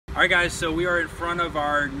All right guys, so we are in front of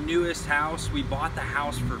our newest house. We bought the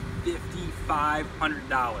house for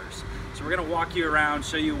 $5,500. So we're gonna walk you around,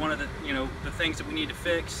 show you one of the, the things that we need to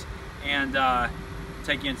fix, and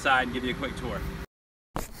take you inside and give you a quick tour.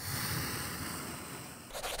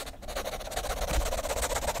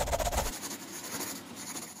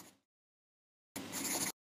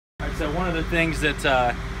 All right, so one of the things that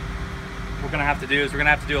we're gonna have to do is we're gonna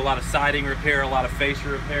have to do a lot of siding repair, a lot of fascia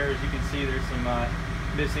repair. As you can see, there's some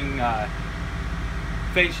missing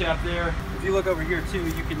fascia up there. If you look over here too,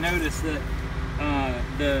 you can notice that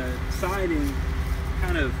the siding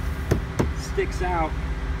kind of sticks out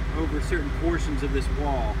over certain portions of this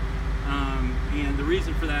wall, and the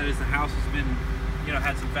reason for that is the house has been,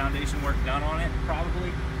 had some foundation work done on it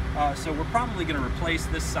probably. So we're probably going to replace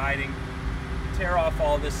this siding, tear off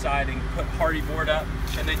all of this siding, put hardy board up,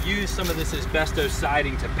 and then use some of this asbestos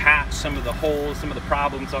siding to patch some of the holes, some of the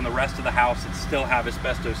problems on the rest of the house that still have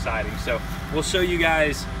asbestos siding. So we'll show you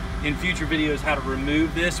guys in future videos how to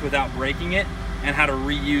remove this without breaking it and how to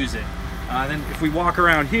reuse it. Then if we walk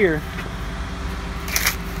around here,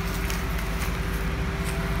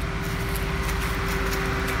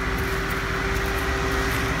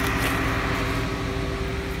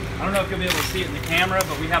 I don't know if you'll be able to see it in the camera,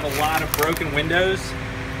 but we have a lot of broken windows.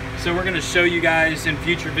 So we're going to show you guys in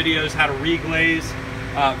future videos how to reglaze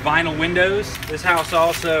vinyl windows. This house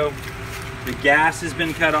also, the gas has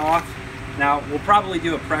been cut off. Now we'll probably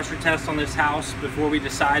do a pressure test on this house before we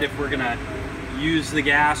decide if we're going to use the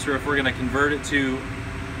gas or if we're going to convert it to,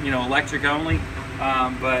 electric only.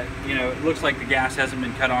 But it looks like the gas hasn't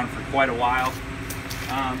been cut on for quite a while.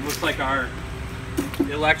 Looks like our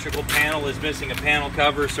electrical panel is missing a panel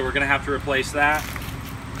cover, so we're going to have to replace that.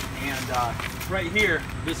 And right here,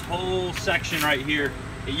 this whole section right here,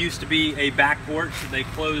 it used to be a back porch that they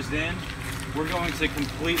closed in. We're going to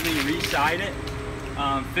completely re-side it,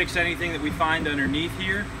 fix anything that we find underneath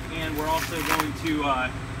here, and we're also going to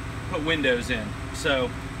put windows in. So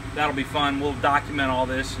that'll be fun. We'll document all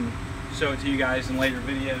this and show it to you guys in later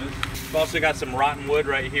videos. We've also got some rotten wood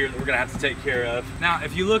right here that we're gonna have to take care of. Now,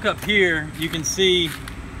 if you look up here, you can see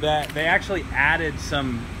that they actually added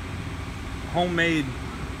some homemade,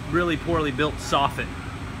 really poorly built soffit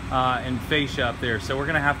and fascia up there. So we're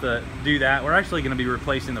gonna have to do that. We're actually gonna be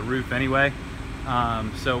replacing the roof anyway.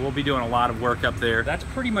 So we'll be doing a lot of work up there. That's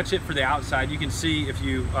pretty much it for the outside. You can see if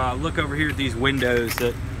you look over here at these windows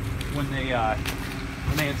that when they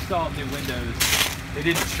installed new windows, they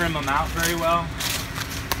didn't trim them out very well.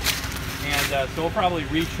 And so we'll probably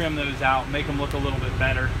retrim those out, make them look a little bit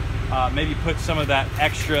better. Maybe put some of that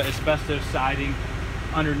extra asbestos siding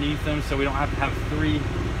underneath them so we don't have to have 3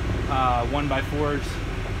 1x4s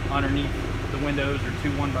underneath the windows or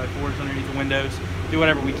 2 1x4s underneath the windows. Do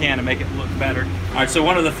whatever we can to make it look better. All right, so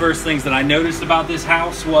one of the first things that I noticed about this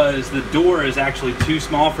house was the door is actually too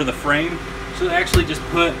small for the frame. So they actually just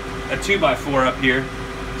put a 2x4 up here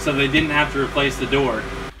so they didn't have to replace the door.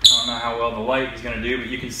 I don't know how well the light is going to do, but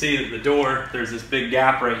you can see that the door, there's this big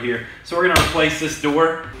gap right here. So we're going to replace this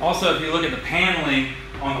door. Also, if you look at the paneling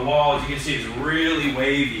on the walls, you can see it's really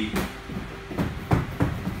wavy.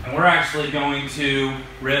 And we're actually going to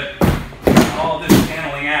rip all this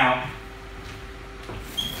paneling out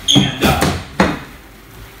and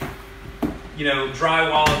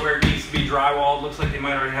drywall it where it needs to be drywalled. Looks like they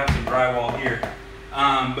might already have some drywall here.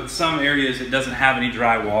 But some areas it doesn't have any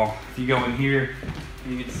drywall. If you go in here,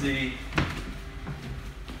 you can see,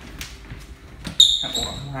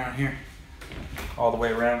 around here, all the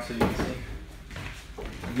way around so you can see.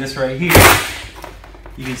 And this right here,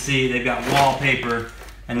 you can see they've got wallpaper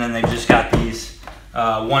and then they've just got these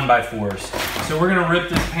 1x4s. So we're gonna rip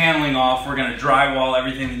this paneling off. We're gonna drywall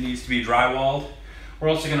everything that needs to be drywalled. We're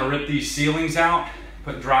also gonna rip these ceilings out,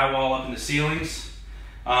 put drywall up in the ceilings.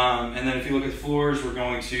 And then if you look at the floors, we're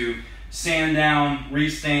going to sand down,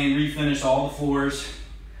 restain, refinish all the floors.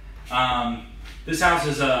 This house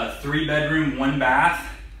is a 3-bedroom, 1 bath.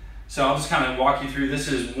 So I'll just kind of walk you through. This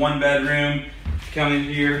is 1 bedroom. Come in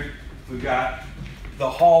here, we've got the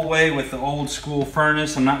hallway with the old school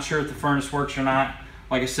furnace. I'm not sure if the furnace works or not.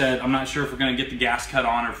 Like I said, I'm not sure if we're gonna get the gas cut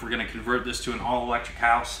on or if we're gonna convert this to an all electric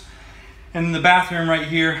house. And in the bathroom right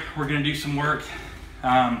here, we're gonna do some work.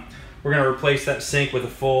 We're gonna replace that sink with a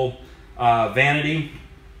full vanity.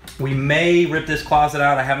 We may rip this closet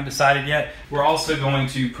out, I haven't decided yet. We're also going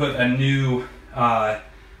to put a new, we're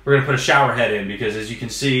gonna put a shower head in because as you can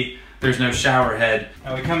see, there's no shower head.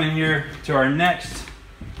 Now we come in here to our next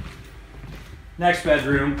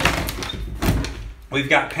bedroom. We've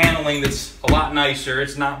got paneling that's a lot nicer.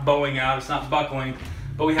 It's not bowing out, it's not buckling,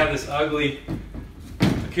 but we have this ugly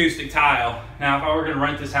acoustic tile. Now, if I were gonna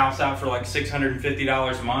rent this house out for like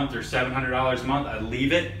 $650 a month or $700 a month, I'd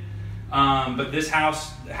leave it. But this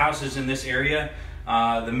house, the houses in this area,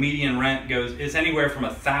 the median rent is anywhere from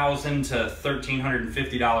 $1,000 to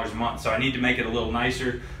 $1,350 a month. So I need to make it a little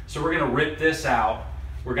nicer. So we're gonna rip this out.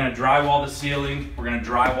 We're gonna drywall the ceiling. We're gonna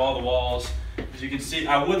drywall the walls. As you can see,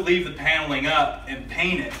 I would leave the paneling up and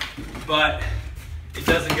paint it, but it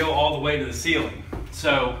doesn't go all the way to the ceiling.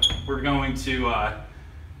 So we're going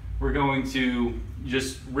to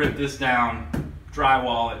just rip this down,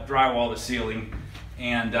 drywall it, drywall the ceiling,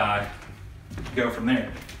 and go from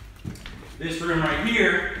there. This room right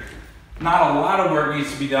here, not a lot of work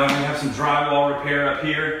needs to be done. We have some drywall repair up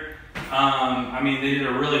here. I mean, they did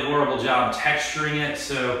a really horrible job texturing it,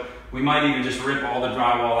 so we might even just rip all the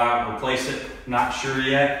drywall out and replace it. Not sure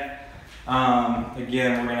yet.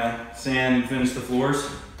 Again, we're gonna sand and finish the floors.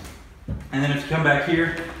 And then if you come back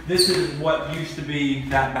here, this is what used to be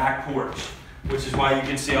that back porch, which is why you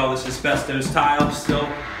can see all this asbestos tile still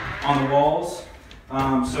on the walls.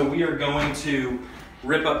 So we are going to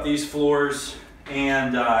rip up these floors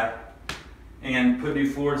and put new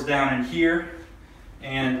floors down in here.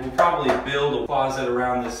 And we'll probably build a closet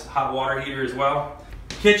around this hot water heater as well.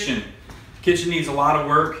 Kitchen needs a lot of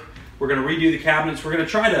work. We're gonna redo the cabinets. We're gonna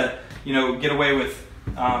try to, get away with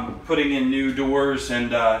putting in new doors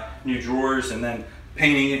and new drawers, and then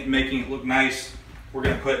painting it and making it look nice. We're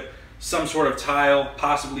gonna put some sort of tile,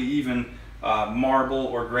 possibly even marble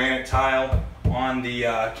or granite tile on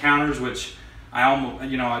the counters, which I almost,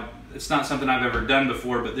 it's not something I've ever done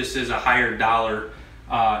before, but this is a higher dollar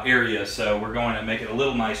area, so we're going to make it a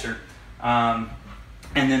little nicer. And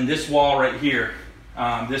then this wall right here,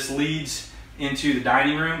 this leads into the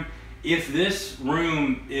dining room. If this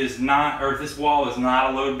room is not, or if this wall is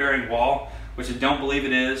not a load-bearing wall, which I don't believe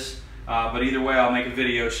it is, but either way, I'll make a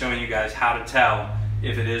video showing you guys how to tell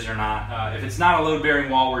if it is or not. If it's not a load-bearing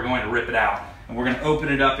wall, we're going to rip it out. And we're going to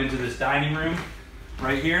open it up into this dining room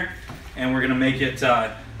right here, and we're going to make it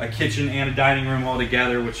a kitchen and a dining room all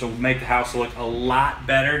together, which will make the house look a lot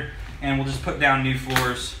better. And we'll just put down new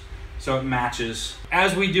floors so it matches.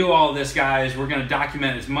 As we do all of this, guys, we're gonna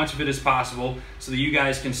document as much of it as possible so that you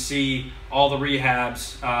guys can see all the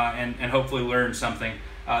rehabs and hopefully learn something.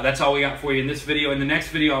 That's all we got for you in this video. In the next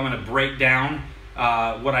video, I'm gonna break down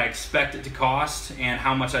what I expect it to cost and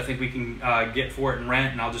how much I think we can get for it in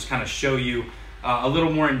rent, and I'll just kind of show you a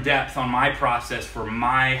little more in depth on my process for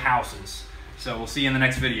my houses. So we'll see you in the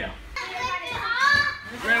next video.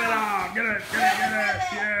 Get it off! Get it! Get it! Get it!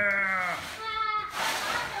 Yeah!